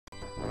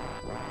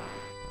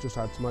just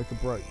had to make a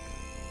break.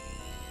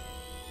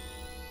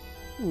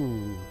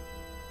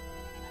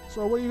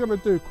 So what are you going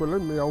to do,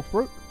 Quillen, me old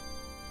fruit?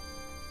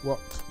 What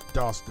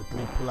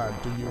dastardly plan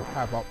do you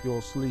have up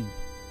your sleeve?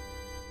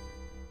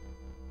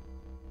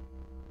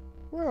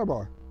 Where am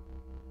I?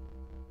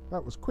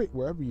 That was quick,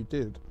 wherever you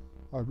did.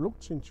 I've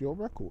looked into your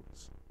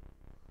records.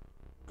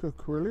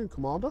 Quillen,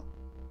 Commander?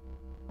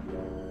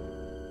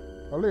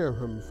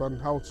 Eliahem van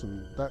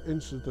Houten, that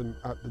incident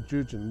at the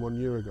Jujin 1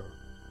 year ago.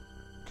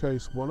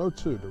 Case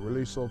 102, the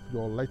release of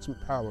your latent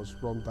powers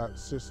from that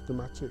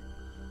systematic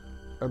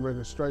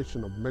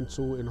administration of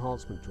mental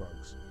enhancement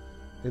drugs.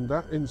 In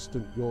that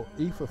instant, your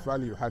ether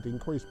value had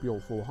increased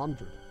beyond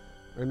 400,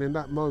 and in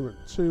that moment,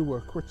 2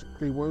 were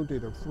critically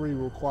wounded and 3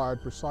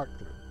 required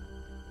recycling.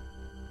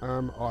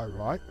 Am I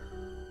right?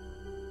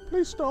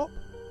 Please stop.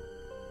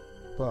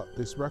 But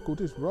this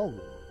record is wrong.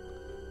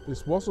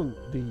 This wasn't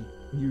the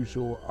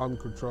usual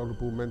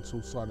uncontrollable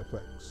mental side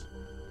effects.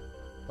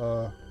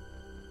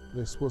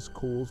 This was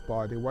caused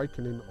by the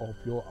awakening of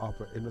your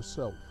other inner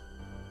self.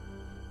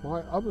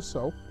 My other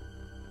self?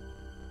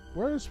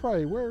 Where is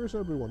Faye? Where is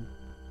everyone?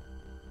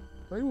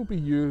 They will be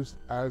used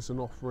as an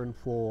offering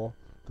for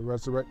the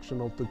resurrection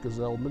of the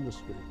Gazelle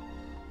Ministry.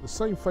 The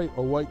same fate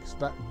awaits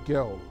that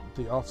girl,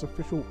 the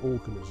artificial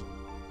organism.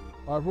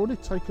 I've already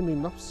taken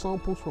enough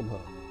samples from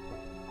her.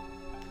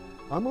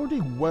 I'm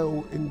already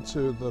well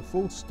into the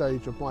full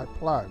stage of my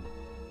plan.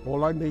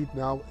 All I need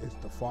now is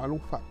the final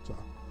factor.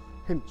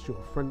 Hence,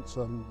 your friends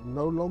are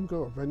no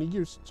longer of any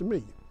use to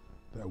me.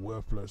 They're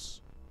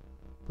worthless.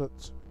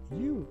 But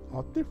you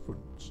are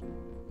different.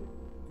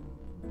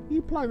 Are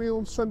you planning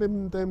on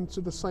sending them to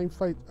the same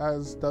fate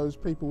as those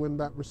people in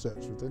that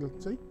research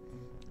facility?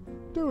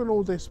 Doing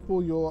all this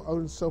for your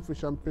own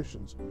selfish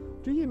ambitions.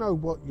 Do you know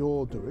what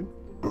you're doing?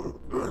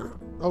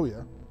 Oh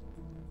yeah.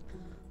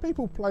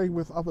 People playing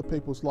with other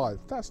people's lives.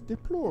 That's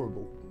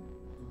deplorable.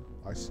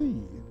 I see.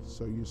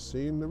 So you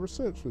see in the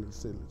research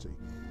facility.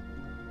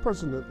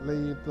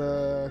 Presently,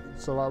 the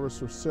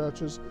Solaris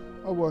researchers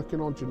are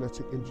working on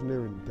genetic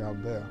engineering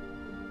down there.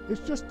 It's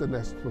just a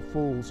nest for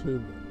fools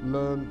who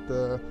learn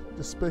the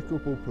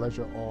despicable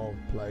pleasure of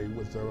playing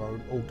with their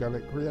own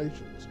organic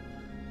creations.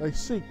 They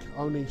seek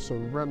only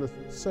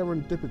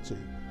serendipity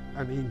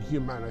and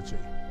inhumanity.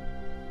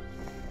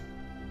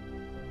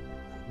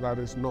 That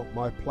is not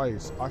my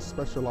place. I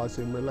specialize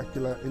in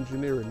molecular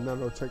engineering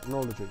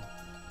nanotechnology.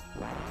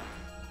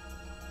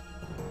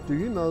 Do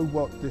you know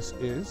what this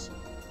is?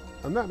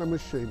 A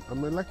nanomachine, a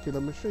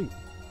molecular machine.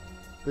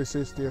 This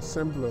is the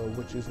assembler,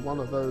 which is one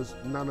of those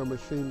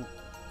nanomachine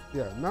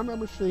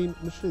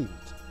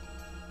machines.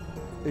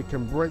 It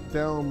can break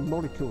down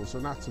molecules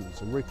and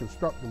atoms and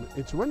reconstruct them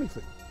into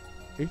anything.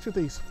 Each of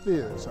these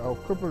spheres are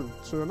equivalent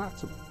to an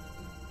atom.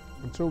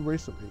 Until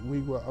recently,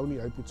 we were only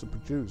able to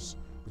produce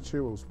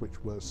materials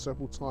which were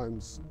several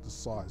times the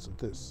size of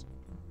this.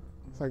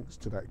 Thanks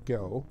to that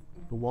girl,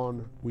 the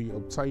one we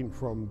obtained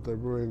from the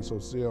ruins of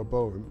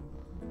Zeoboam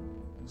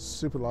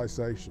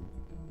civilization,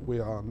 we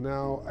are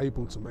now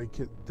able to make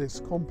it this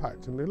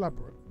compact and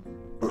elaborate.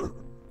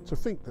 To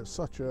think that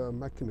such a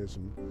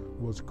mechanism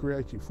was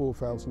created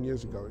 4,000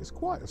 years ago is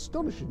quite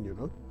astonishing, you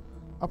know.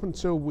 Up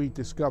until we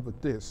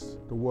discovered this,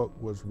 the work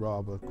was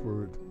rather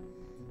crude.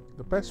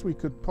 The best we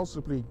could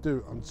possibly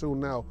do until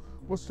now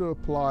was to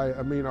apply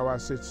amino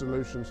acid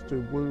solutions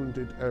to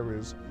wounded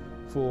areas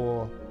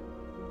for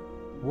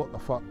what the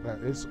fuck that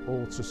is,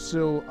 or to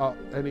seal up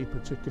any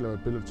particular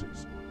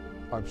abilities.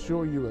 I'm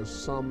sure you had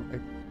some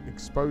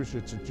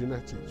exposure to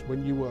genetics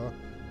when you were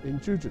in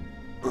Jujin.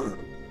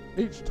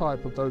 Each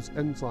type of those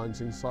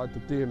enzymes inside the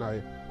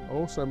DNA are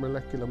also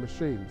molecular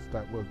machines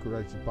that were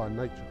created by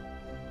nature.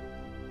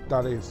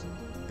 That is,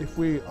 if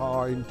we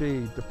are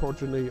indeed the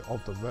progeny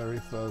of the very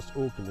first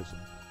organism.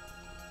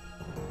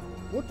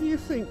 What do you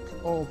think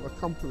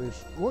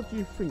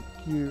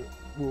you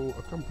will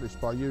accomplish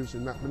by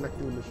using that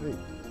molecular machine?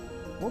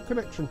 What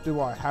connection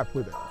do I have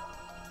with it?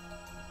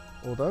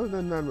 Although the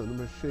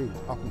nanomachines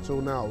up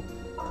until now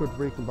could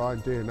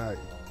recombine DNA,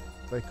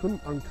 they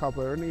couldn't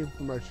uncover any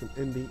information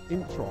in the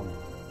intron,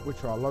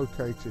 which are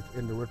located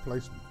in the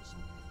replacements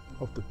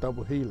of the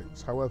double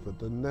helix. However,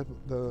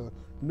 the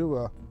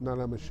newer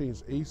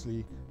nanomachines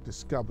easily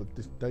discovered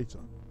this data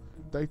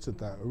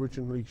that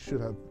originally should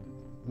have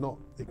not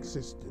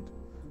existed,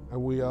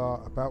 and we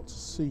are about to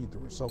see the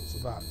results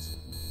of that.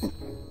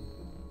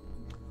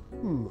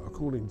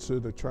 According to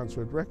the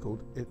transferred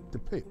record, it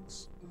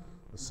depicts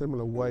a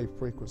similar wave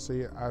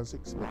frequency as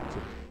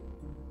expected.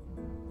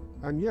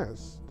 And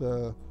yes,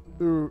 the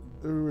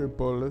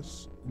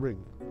Ouroboros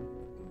ring.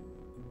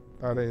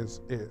 That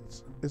is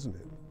it, isn't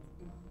it?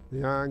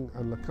 Yang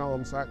and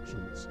Lacan's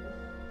actions.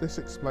 This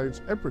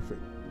explains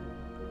everything.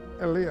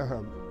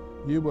 Eliahem,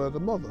 you were the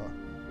mother.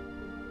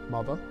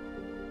 Mother?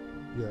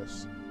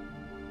 Yes.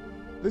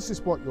 This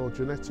is what your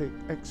genetic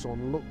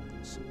exon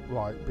looks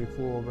like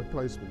before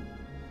replacement.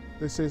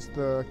 This is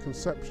the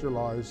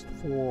conceptualized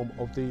form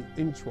of the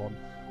intron,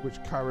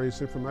 which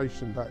carries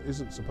information that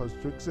isn't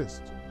supposed to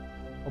exist.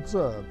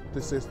 Observe,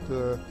 this is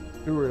the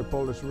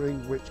Ouroboros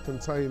ring, which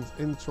contains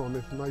intron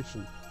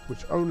information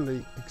which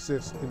only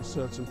exists in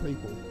certain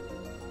people.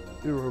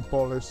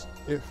 Europolis,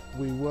 if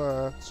we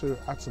were to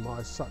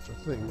atomize such a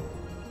thing,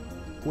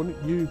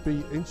 wouldn't you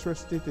be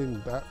interested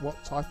in that?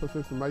 What type of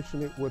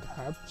information it would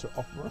have to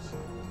offer us?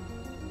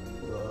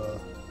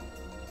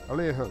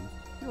 Aliahan,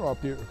 you are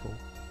beautiful.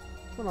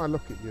 When I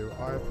look at you,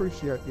 I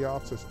appreciate the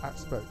artist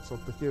aspects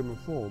of the human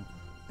form,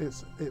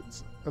 its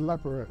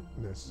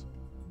elaborateness.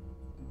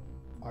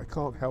 I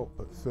can't help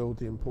but feel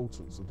the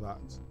importance of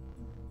that.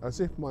 As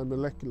if my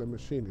molecular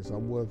machine is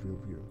unworthy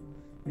of you.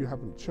 You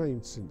haven't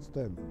changed since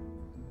then.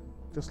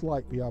 Just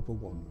like the other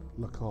one,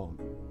 Lacan.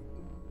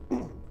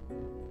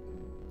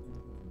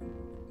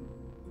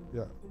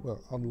 Yeah, well,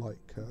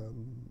 unlike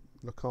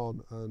Lacan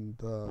and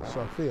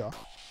Sophia,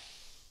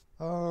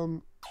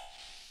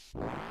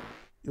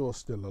 you're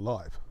still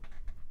alive.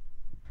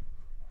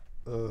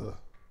 Oi,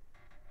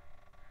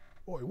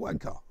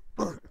 wanker!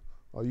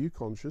 Are you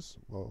conscious?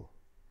 Well,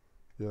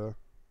 yeah.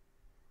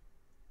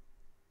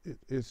 It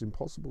is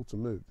impossible to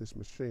move. This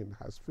machine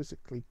has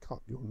physically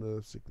cut your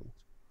nerve signals.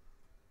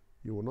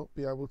 You will not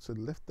be able to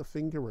lift a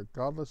finger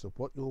regardless of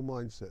what your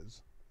mind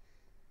says.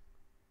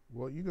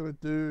 What are you going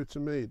to do to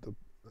me,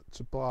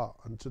 to Bart,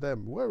 and to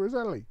them? Where is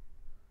Ellie?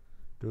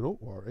 Do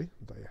not worry.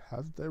 They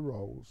have their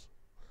roles.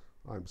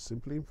 I am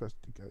simply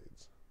investigating.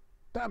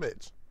 Damn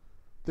it!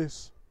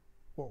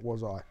 What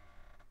was I?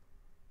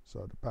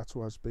 So the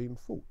battle has been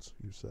fought,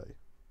 you say?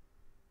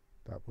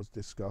 That was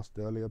discussed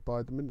earlier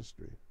by the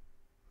ministry.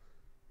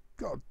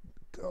 God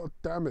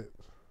damn it.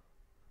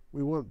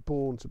 We weren't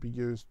born to be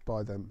used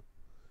by them.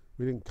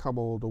 We didn't come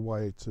all the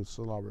way to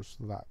Solaris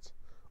for that.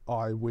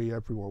 We,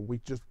 everyone, we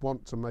just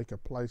want to make a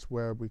place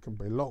where we can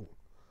belong.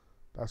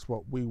 That's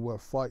what we were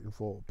fighting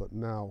for, but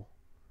now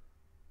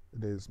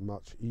it is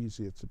much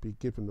easier to be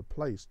given a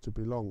place to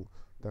belong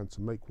than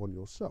to make one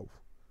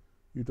yourself.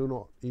 You do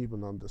not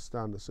even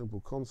understand a simple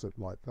concept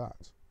like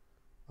that.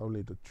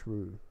 Only the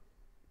true.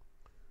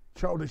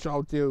 Childish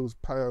ideals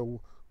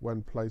pale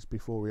when placed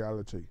before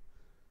reality,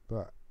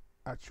 but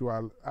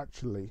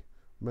actually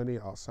many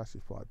are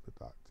satisfied with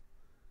that.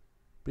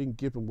 Being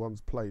given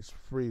one's place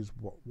frees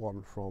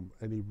one from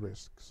any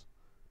risks.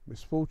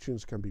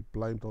 Misfortunes can be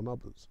blamed on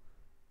others.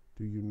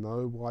 Do you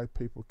know why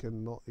people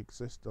cannot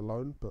exist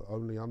alone, but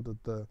only under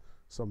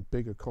some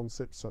bigger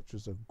concept such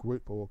as a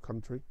group or a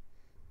country?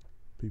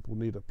 People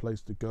need a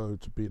place to go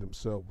to be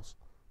themselves.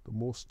 The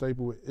more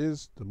stable it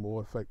is, the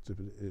more effective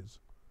it is.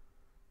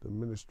 The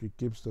ministry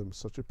gives them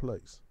such a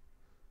place.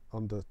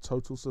 Under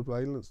total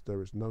surveillance,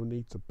 there is no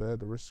need to bear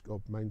the risk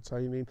of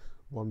maintaining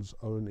one's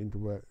own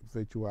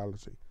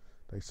individuality.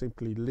 They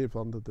simply live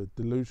under the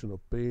delusion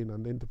of being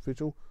an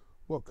individual.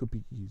 What could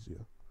be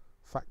easier?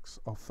 Facts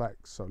are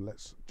facts, so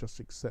let's just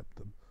accept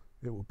them.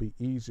 It will be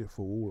easier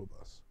for all of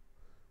us.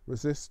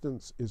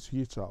 Resistance is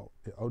futile.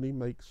 It only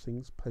makes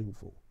things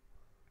painful.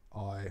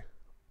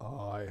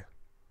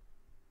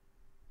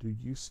 Do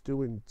you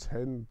still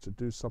intend to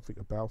do something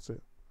about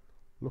it?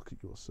 Look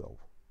at yourself.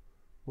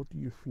 What do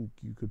you think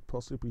you could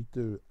possibly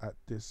do at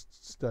this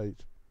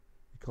stage?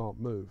 You can't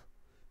move.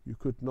 You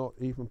could not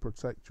even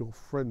protect your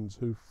friends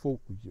who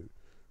fought with you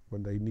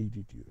when they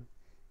needed you.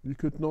 You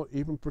could not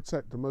even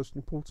protect the most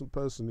important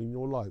person in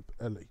your life,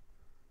 Ellie.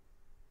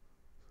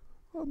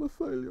 I'm a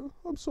failure.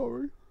 I'm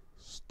sorry.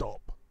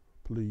 Stop,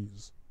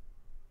 please.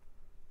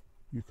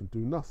 You can do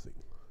nothing.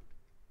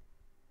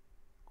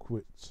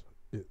 Quit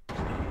it.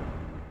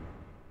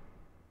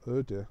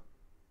 Oh dear.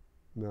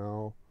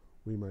 Now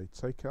we may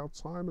take our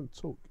time and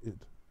talk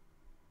it.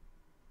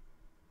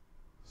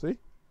 See?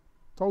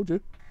 Told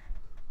you.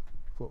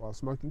 Thought I was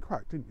smoking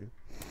crack, didn't you?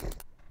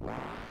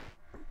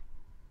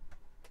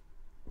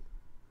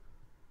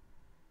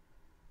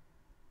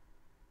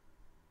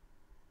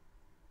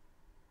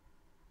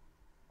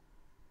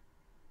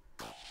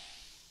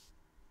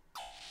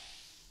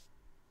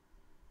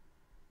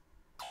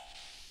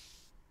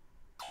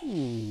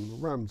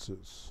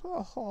 Ramses.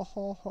 Ha ha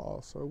ha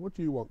ha. So what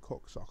do you want,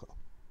 cocksucker?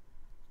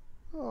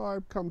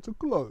 I've come to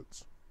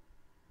gloat.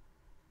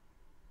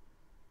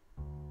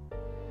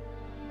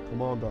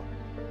 Commander.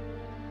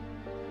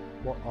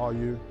 What are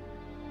you?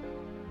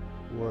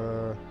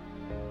 Where?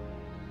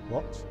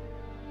 What?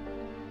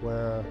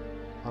 Where?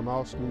 I'm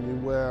asking you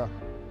where.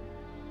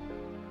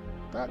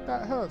 That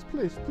hurts.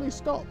 Please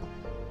stop.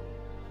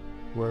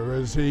 Where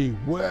is he?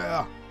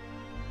 Where?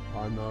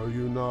 I know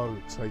you know.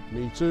 Take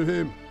me to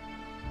him.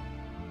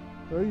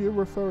 Who are you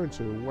referring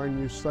to when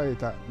you say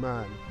that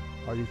man?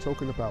 Are you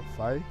talking about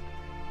Faye?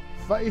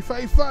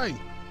 Faye!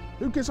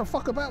 Who gives a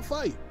fuck about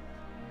Faye?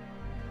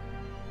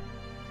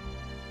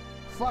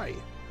 Faye?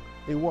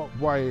 In what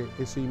way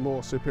is he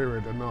more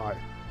superior than I?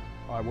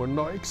 I will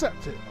not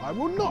accept it. I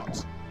will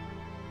not.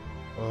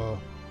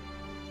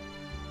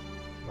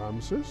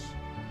 Ramses?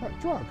 That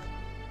drug?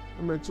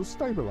 A mental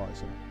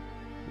stabilizer?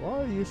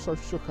 Why are you so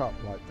shook up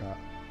like that?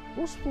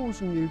 What's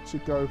forcing you to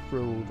go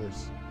through all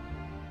this?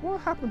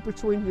 What happened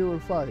between you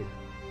and Faye?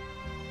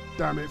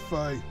 Damn it,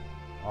 Faye.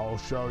 I'll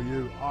show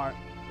you.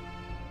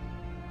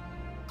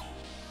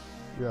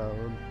 Yeah,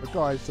 the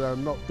guy's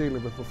not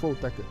dealing with a full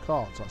deck of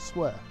cards, I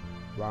swear.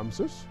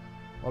 Ramses?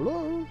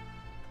 Hello?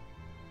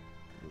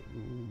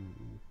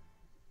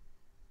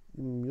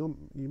 You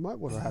might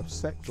want to have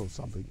sex or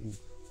something and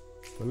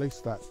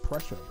release that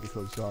pressure,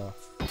 because you're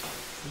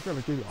going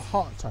to give you a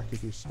heart attack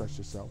if you stress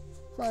yourself.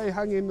 Faye,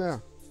 hang in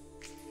there.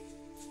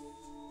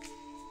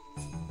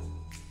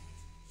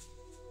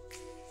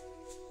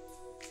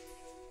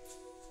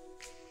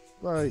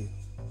 Faye,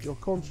 you're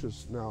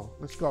conscious now.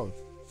 Let's go.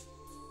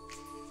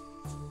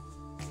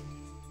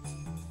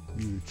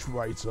 You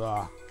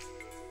traitor.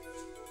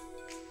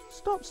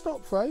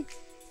 Stop, Faye.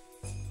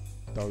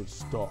 Don't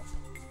stop.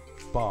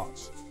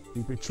 But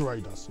he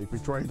betrayed us. He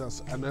betrayed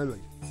us and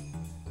Ellie.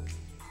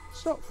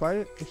 Stop,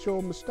 Faye. It's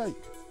your mistake.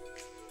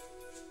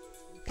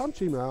 Punch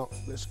him out.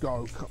 Let's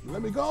go. Come,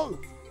 let me go.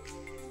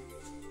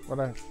 But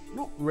I'm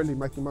not really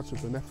making much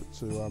of an effort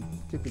to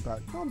kick him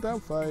back. Calm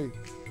down, Faye.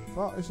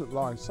 Bart isn't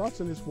lying.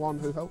 Satan is one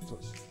who helped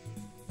us.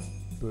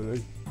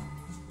 Billy?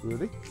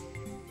 Really?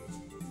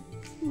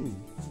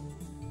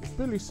 If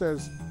Billy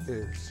says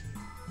it's,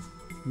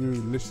 you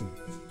listen.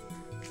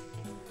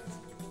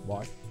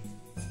 Why?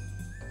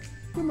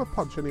 Give him a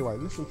punch anyway.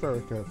 Listen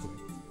very carefully.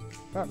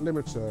 That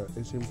limiter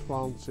is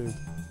implanted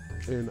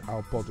in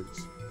our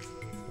bodies.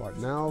 Right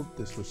now,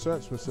 this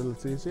research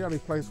facility is the only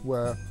place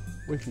where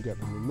we can get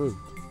them removed.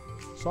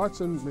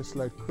 Satan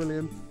misled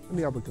Krillian and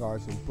the other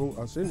guys and brought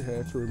us in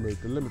here to remove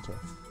the limiter.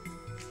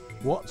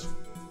 What?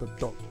 But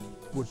Doc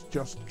was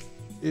just...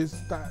 Is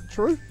that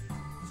true?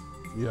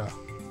 Yeah.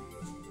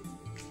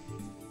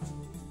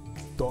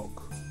 Doc.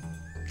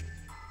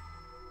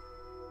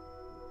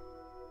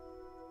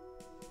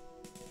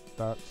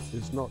 That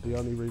is not the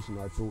only reason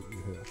I brought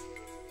you here.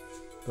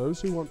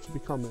 Those who want to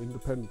become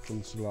independent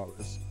from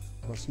Solaris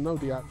must know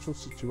the actual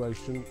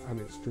situation and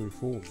its true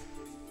form.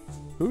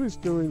 Who is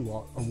doing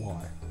what and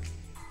why?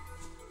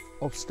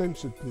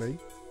 Ostensibly,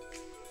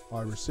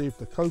 I received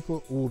a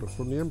covert order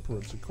from the Emperor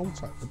to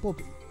contact the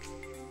body,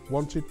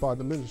 wanted by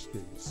the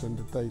Ministry to send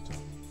the data,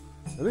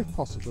 and if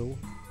possible,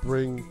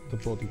 bring the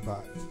body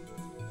back.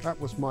 That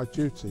was my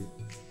duty.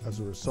 As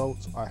a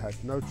result, I had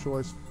no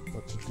choice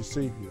but to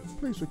deceive you.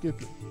 Please forgive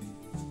me.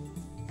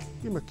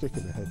 Give him a kick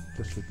in the head,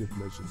 just for good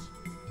measures.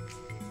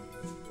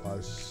 I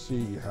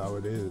see how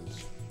it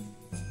is.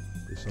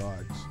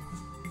 Besides,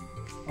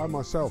 I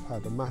myself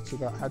had a matter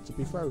that had to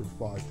be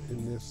verified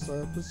in this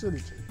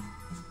facility.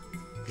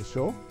 For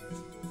sure?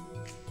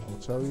 I'll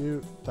tell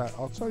you that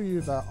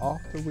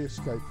after we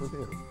escape from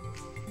here.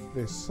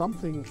 There's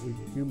something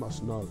you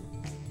must know.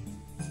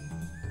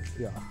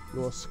 Yeah,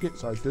 you're a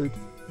schizo, dude.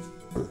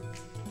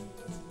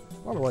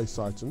 By the way,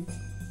 Satan,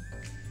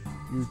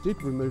 you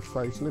did remove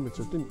Faye's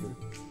limiter, didn't you?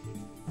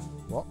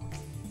 What?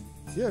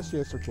 Yes,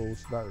 of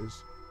course, that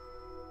is.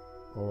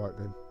 Alright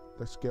then,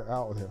 let's get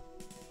out of here.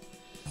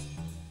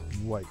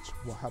 Wait,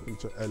 what happened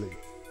to Ellie?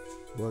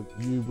 Weren't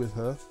you with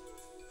her?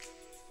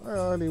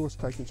 Ellie was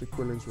taken to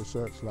Krillian's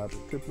research lab.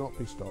 It could not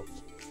be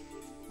stopped.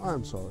 I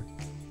am sorry.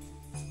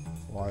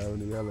 Why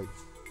only Ellie?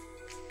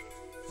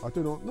 I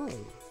do not know.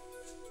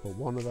 But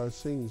one of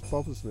those things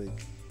bothers me.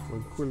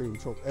 When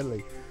Krillian took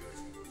Ellie,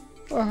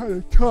 I had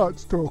a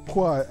chance to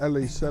acquire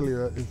Ellie's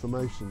cellular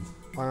information.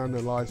 I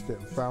analysed it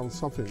and found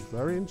something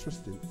very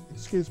interesting.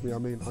 Excuse me, I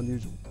mean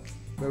unusual.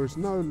 There is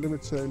no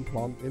limiter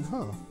implant in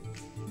her.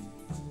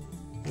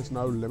 There's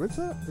no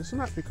limiter? Isn't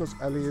that because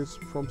Ellie is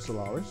from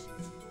Solaris?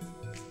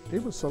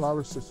 Even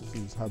Solaris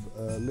citizens have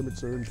a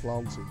limiter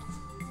implanted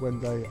when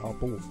they are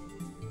born.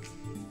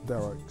 There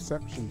are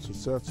exceptions for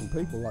certain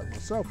people like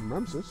myself and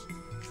Ramses.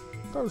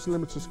 Those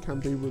limiters can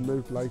be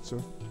removed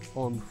later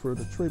on through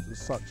the treatment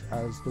such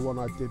as the one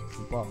I did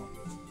for Bart.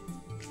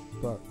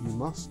 But you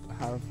must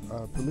have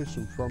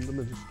permission from the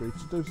Ministry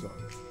to do so.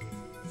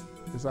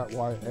 Is that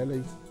why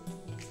Ellie?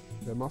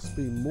 There must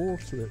be more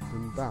to it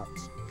than that.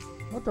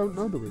 I don't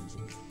know the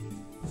reason.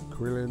 But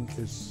Krillian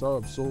is so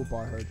absorbed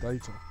by her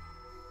data.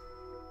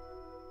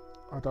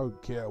 I don't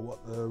care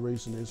what the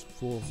reason is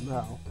for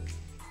now.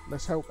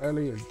 Let's help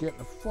Ellie and get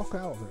the fuck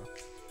out of here.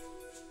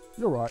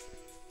 You're right.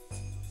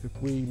 If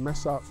we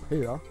mess up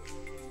here,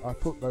 I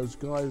put those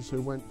guys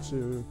who went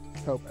to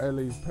help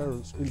Ellie's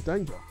parents in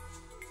danger.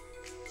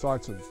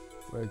 Satan,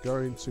 we're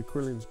going to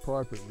Krillian's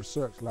private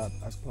research lab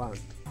as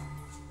planned.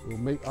 We'll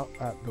meet up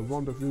at the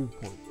rendezvous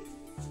point.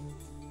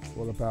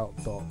 What about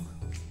Doc?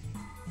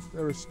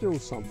 There is still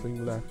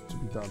something left to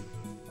be done.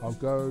 I'll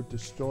go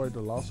destroy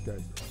the last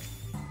gate.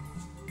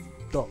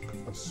 Doc,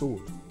 a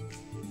sword.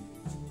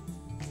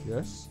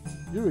 Yes,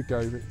 you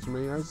gave it to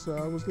me as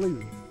I was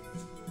leaving.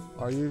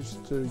 I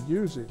used to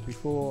use it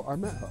before I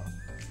met her.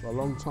 For a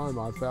long time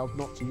I vowed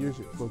not to use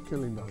it for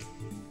killing though.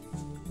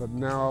 But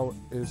now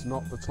is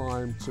not the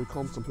time to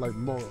contemplate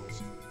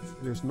morals.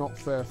 It is not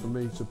fair for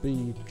me to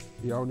be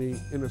the only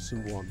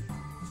innocent one.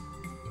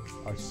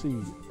 I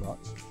see, but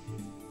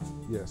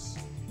yes.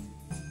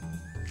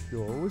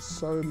 You're always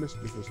so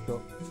mischievous,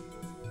 Doc.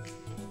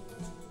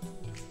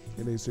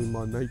 It is in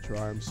my nature,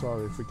 I am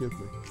sorry, forgive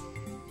me.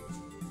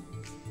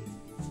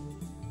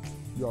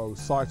 Yo,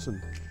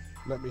 Satan,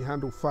 let me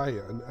handle Faye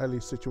and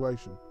Ellie's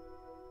situation.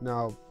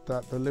 Now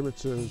that the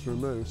limiter is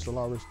removed,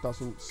 Solaris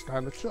doesn't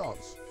stand a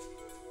chance.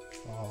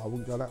 Oh, I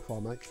wouldn't go that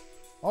far, mate.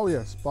 Oh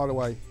yes, by the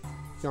way,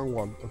 young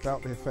one,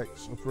 about the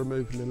effects of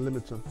removing the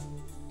limiter.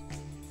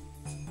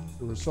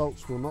 The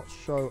results will not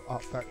show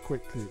up that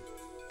quickly.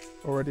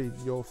 Already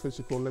your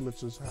physical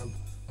limiters have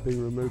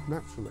been removed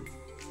naturally.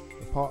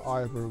 The part I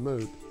have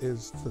removed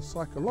is the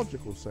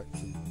psychological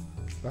section.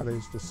 That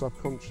is, the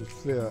subconscious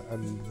fear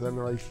and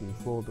veneration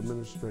for the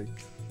ministry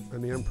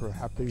and the emperor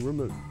have been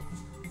removed.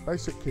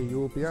 Basically, you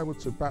will be able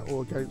to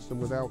battle against them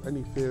without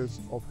any fears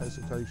of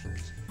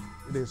hesitations.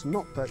 It is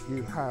not that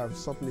you have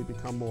suddenly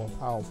become more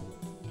powerful.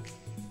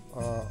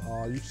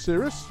 Are you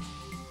serious?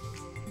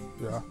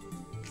 Yeah.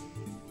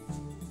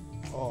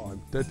 Oh,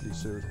 I'm deadly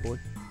serious, boy.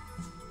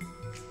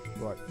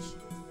 Right.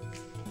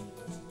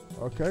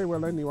 Okay,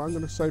 well anyway, I'm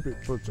going to save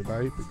it for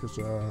today because,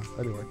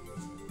 anyway,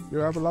 you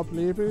have a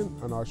lovely evening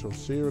and I shall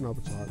see you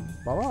another time.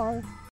 Bye-bye.